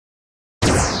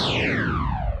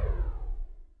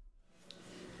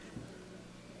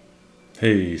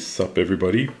Hey, sup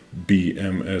everybody,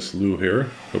 BMS Lou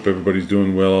here. Hope everybody's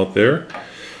doing well out there.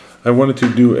 I wanted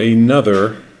to do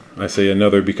another, I say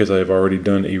another because I have already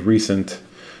done a recent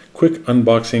quick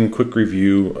unboxing, quick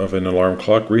review of an alarm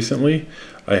clock recently.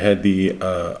 I had the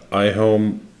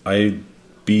iHome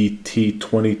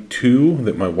IBT22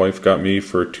 that my wife got me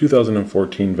for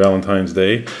 2014 Valentine's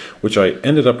Day, which I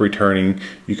ended up returning.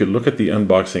 You could look at the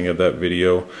unboxing of that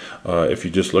video if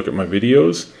you just look at my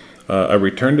videos. I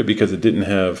returned it because it didn't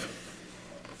have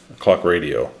a clock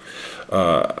radio.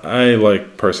 I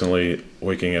like personally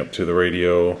waking up to the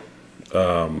radio,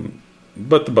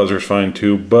 but the buzzer's fine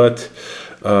too. But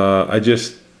I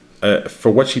just,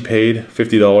 for what she paid,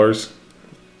 $50,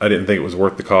 I didn't think it was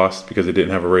worth the cost because it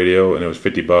didn't have a radio and it was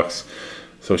 50 bucks.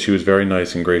 So she was very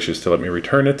nice and gracious to let me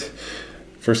return it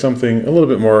for something a little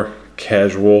bit more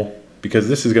casual, because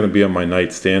this is going to be on my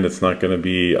nightstand. It's not going to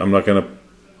be, I'm not going to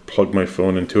plug my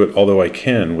phone into it, although I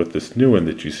can with this new one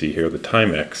that you see here, the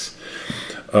Timex.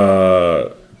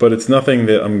 But it's nothing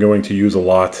that I'm going to use a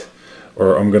lot,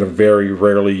 or I'm going to very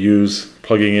rarely use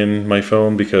plugging in my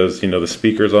phone, because, you know, the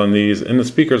speakers on these and the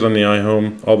speakers on the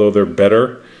iHome, although they're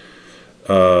better,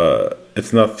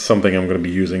 it's not something I'm going to be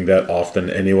using that often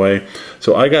anyway.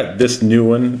 So I got this new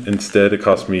one instead. It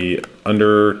cost me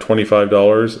under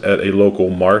 $25 at a local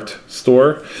Mart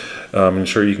store. I'm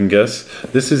sure you can guess.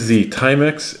 This is the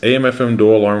Timex AM/FM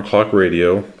dual alarm clock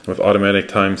radio with automatic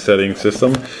time setting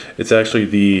system. It's actually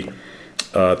the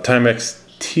Timex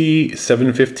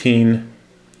T715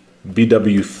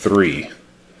 BW3.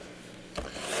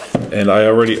 And I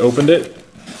already opened it,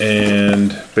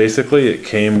 and basically it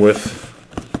came with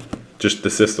just the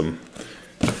system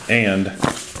and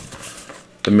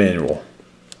the manual.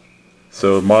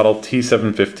 So model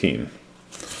T715.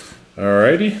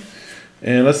 Alrighty.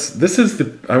 And this is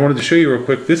the, I wanted to show you real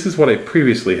quick, this is what I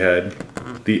previously had.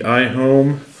 The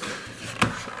iHome,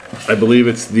 I believe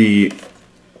it's the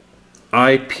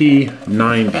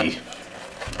IP90.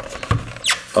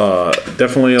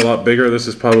 Definitely a lot bigger. This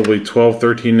is probably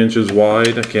 12-13 inches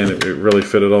wide. Again, it really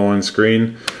fit it all on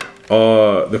screen.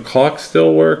 The clock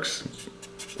still works.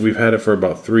 We've had it for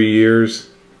about 3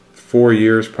 years, 4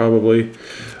 years probably.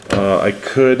 I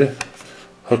could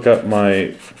hook up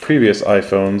my previous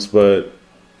iPhones, but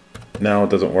now it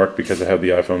doesn't work because I have the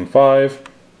iPhone 5.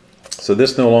 So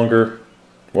this no longer,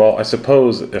 well, I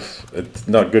suppose if it's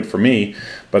not good for me,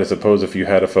 but I suppose if you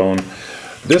had a phone,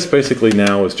 this basically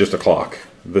now is just a clock.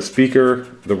 The speaker,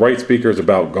 the right speaker is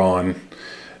about gone,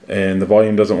 and the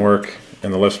volume doesn't work,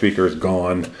 and the left speaker is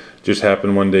gone. Just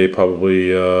happened one day, probably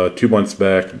 2 months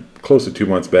back, close to 2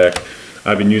 months back.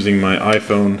 I've been using my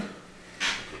iPhone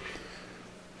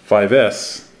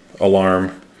 5S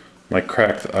alarm, my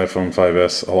cracked iPhone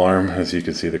 5S alarm, as you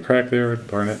can see the crack there,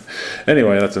 darn it.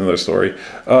 Anyway, that's another story.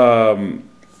 I've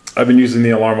been using the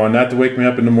alarm on that to wake me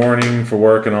up in the morning for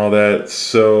work and all that.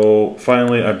 So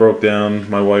finally I broke down.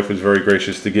 My wife was very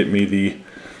gracious to get me the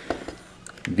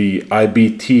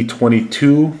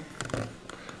IBT22,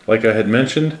 like I had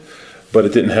mentioned, but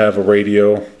it didn't have a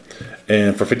radio,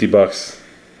 and for 50 bucks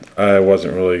I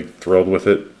wasn't really thrilled with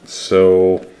it,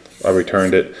 so I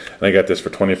returned it, and I got this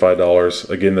for $25.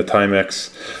 Again, the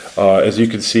Timex. As you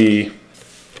can see,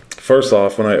 first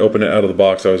off, when I opened it out of the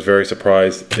box, I was very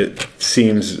surprised. It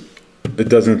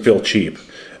doesn't feel cheap,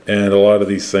 and a lot of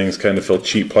these things kind of feel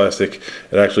cheap plastic.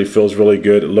 It actually feels really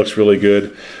good. It looks really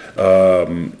good.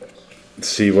 Let's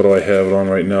see, what do I have it on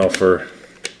right now for?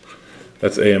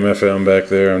 That's AM/FM back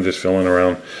there. I'm just filling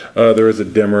around. There is a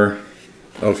dimmer.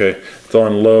 Okay, it's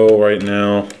on low right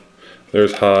now.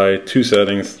 There's high, 2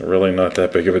 settings, really not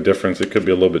that big of a difference. It could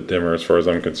be a little bit dimmer as far as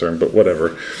I'm concerned, but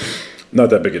whatever. Not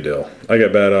that big a deal. I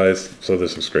got bad eyes, so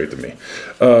this looks great to me.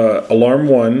 Alarm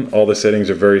 1, all the settings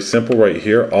are very simple right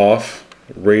here. Off,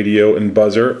 radio, and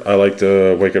buzzer. I like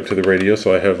to wake up to the radio,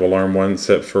 so I have alarm 1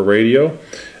 set for radio.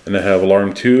 And I have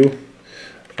alarm 2.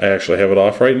 I actually have it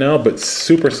off right now, but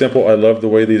super simple. I love the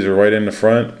way these are right in the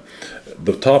front.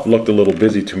 The top looked a little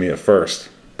busy to me at first,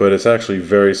 but it's actually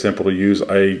very simple to use.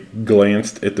 I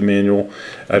glanced at the manual.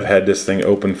 I've had this thing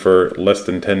open for less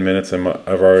than 10 minutes, and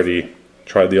I've already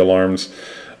tried the alarms,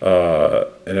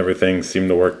 and everything seemed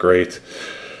to work great.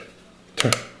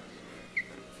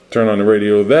 Turn on the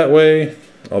radio that way,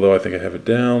 although I think I have it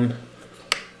down.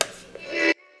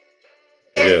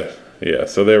 Yeah,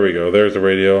 so there we go. There's the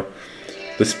radio.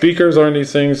 The speakers on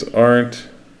these things aren't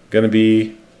going to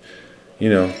be, you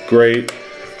know, great.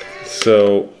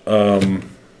 So,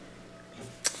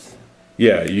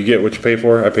 yeah, you get what you pay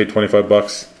for. I paid 25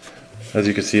 bucks. As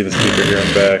you can see, the speaker here in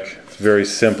the back. It's very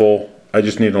simple. I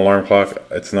just need an alarm clock.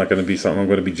 It's not going to be something I'm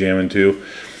going to be jamming to.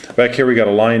 Back here we got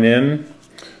a line in.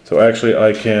 So actually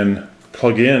I can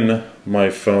plug in my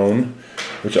phone,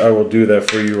 which I will do that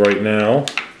for you right now,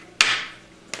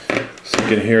 so you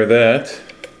can hear that.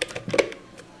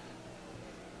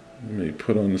 Let me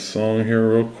put on the song here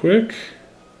real quick.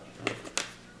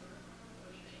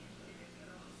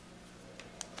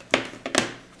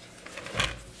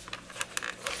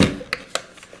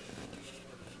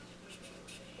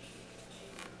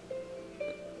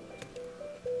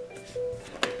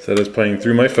 So that is playing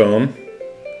through my phone.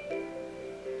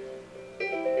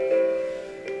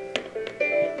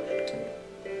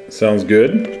 Sounds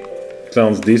good.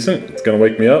 Sounds decent. It's gonna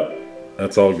wake me up.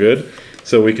 That's all good.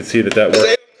 So we can see that works.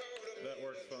 That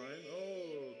works fine.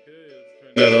 Oh,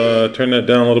 okay. Let's turn that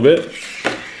down a little bit.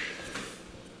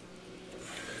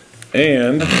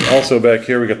 And also back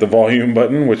here we got the volume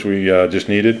button, which we just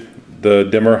needed. The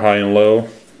dimmer, high and low.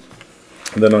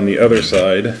 And then on the other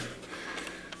side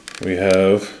we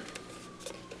have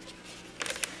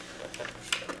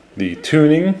the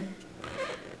tuning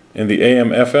and the AM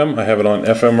FM. I have it on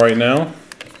FM right now,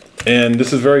 and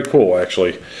this is very cool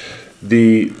actually.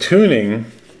 The tuning,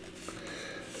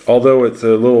 although it's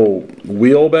a little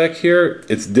wheel back here,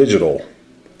 it's digital.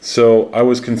 So I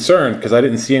was concerned because I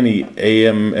didn't see any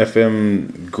AM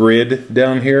FM grid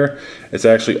down here. It's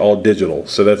actually all digital,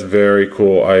 so that's very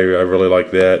cool. I really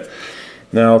like that.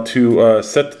 Now to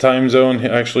set the time zone,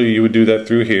 actually you would do that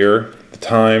through here. The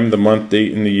time, the month,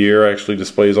 date, and the year actually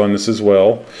displays on this as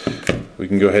well. We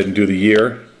can go ahead and do the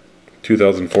year,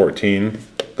 2014.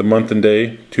 The month and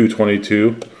day,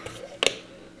 2/22,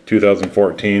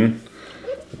 2014.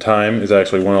 The time is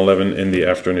actually 1:11 in the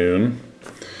afternoon.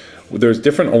 There's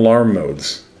different alarm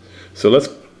modes. So let's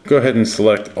go ahead and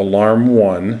select alarm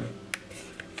 1.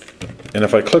 And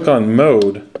if I click on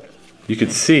mode, you can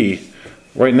see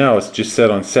right now it's just set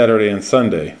on Saturday and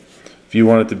Sunday. If you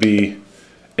want it to be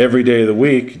every day of the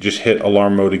week, just hit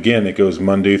alarm mode again. It goes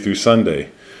Monday through Sunday.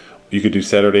 You could do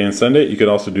Saturday and Sunday. You could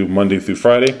also do Monday through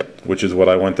Friday, which is what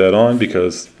I want that on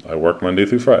because I work Monday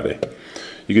through Friday.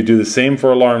 You could do the same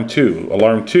for alarm 2.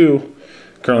 Alarm 2,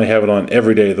 currently have it on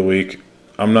every day of the week.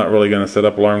 I'm not really going to set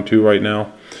up alarm 2 right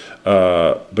now,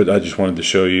 but I just wanted to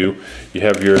show you. You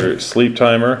have your sleep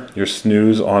timer, your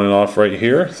snooze on and off right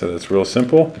here, so that's real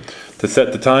simple. To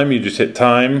set the time, you just hit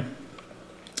time,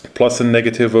 plus and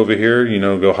negative over here, you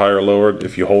know, go higher or lower.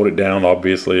 If you hold it down,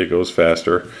 obviously it goes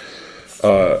faster.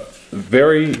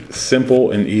 Very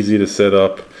simple and easy to set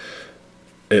up.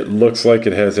 It looks like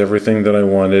it has everything that I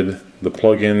wanted. The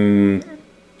plug-in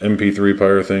MP3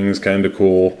 player thing is kind of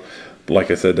cool.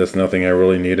 Like I said, that's nothing I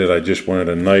really needed. I just wanted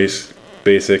a nice,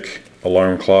 basic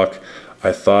alarm clock.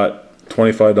 I thought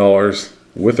 $25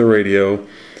 with a radio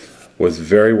was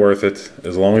very worth it.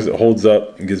 As long as it holds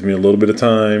up and gives me a little bit of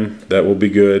time, that will be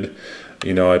good.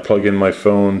 You know, I plug in my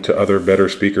phone to other better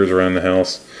speakers around the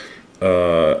house.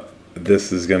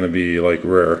 This is going to be like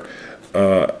rare.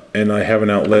 And I have an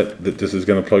outlet that this is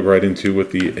going to plug right into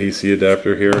with the AC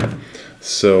adapter here.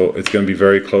 So it's going to be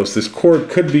very close. This cord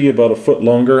could be about a foot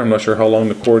longer. I'm not sure how long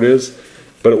the cord is,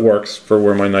 but it works for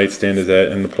where my nightstand is at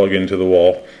and the plug into the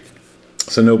wall.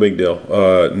 So no big deal.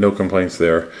 No complaints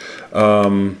there.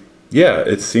 Yeah,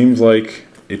 it seems like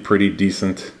a pretty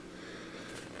decent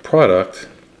product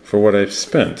for what I've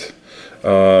spent.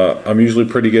 I'm usually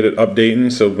pretty good at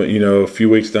updating, so you know, a few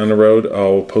weeks down the road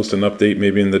I'll post an update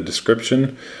maybe in the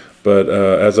description. But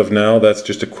as of now, that's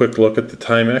just a quick look at the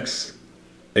Timex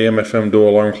AM/FM dual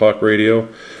alarm clock radio.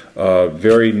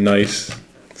 Very nice,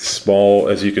 small,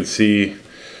 as you can see,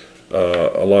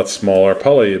 a lot smaller,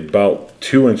 probably about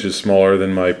 2 inches smaller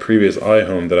than my previous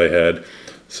iHome that I had.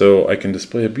 So I can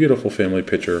display a beautiful family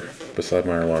picture beside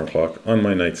my alarm clock on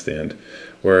my nightstand,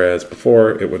 whereas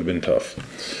before it would have been tough.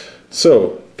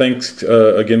 So thanks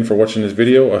again for watching this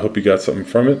video. I hope you got something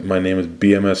from it. My name is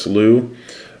BMS Lou.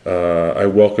 I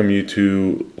welcome you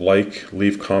to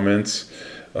leave comments.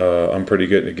 I'm pretty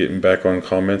good at getting back on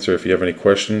comments, or if you have any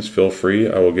questions, feel free.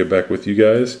 I will get back with you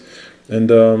guys. And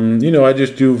you know, I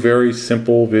just do very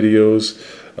simple videos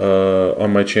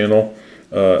on my channel.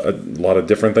 A lot of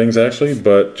different things actually,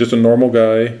 but just a normal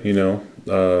guy, you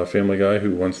know, family guy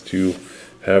who wants to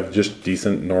have just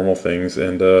decent normal things,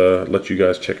 and let you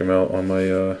guys check them out on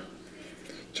my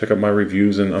check out my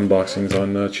reviews and unboxings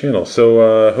on the channel.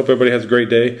 So hope everybody has a great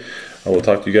day. I will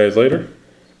talk to you guys later.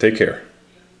 Take care.